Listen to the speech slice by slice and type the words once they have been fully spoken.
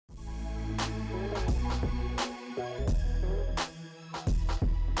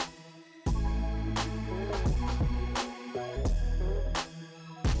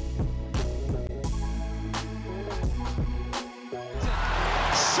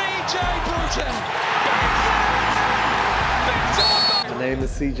Bruton. My name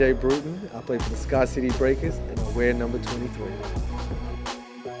is Bruton. I play for the Sky City Breakers and I wear number 23.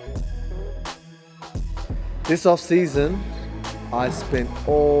 This off-season, I spent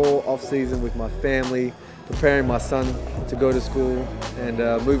all off-season with my family, preparing my son to go to school and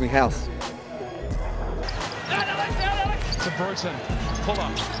moving house. To Bruton, pull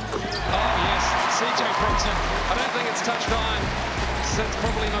up. Oh yes, CJ Bruton. I don't think it's touched iron since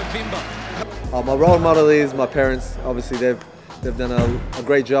probably November. My role model is my parents. Obviously they've done a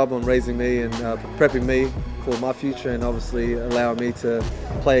great job on raising me and prepping me for my future and obviously allowing me to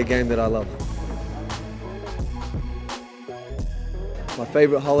play a game that I love. My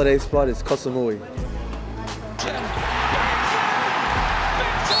favorite holiday spot is Koh Samui.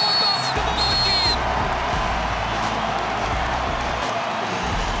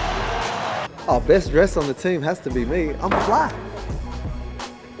 Best dressed on the team has to be me. I'm fly.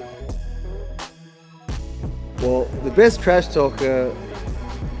 Well, the best trash talker,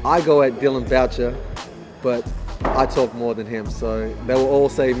 I go at Dylan Boucher, but I talk more than him, so they will all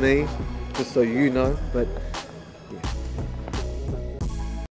say me, just so you know. But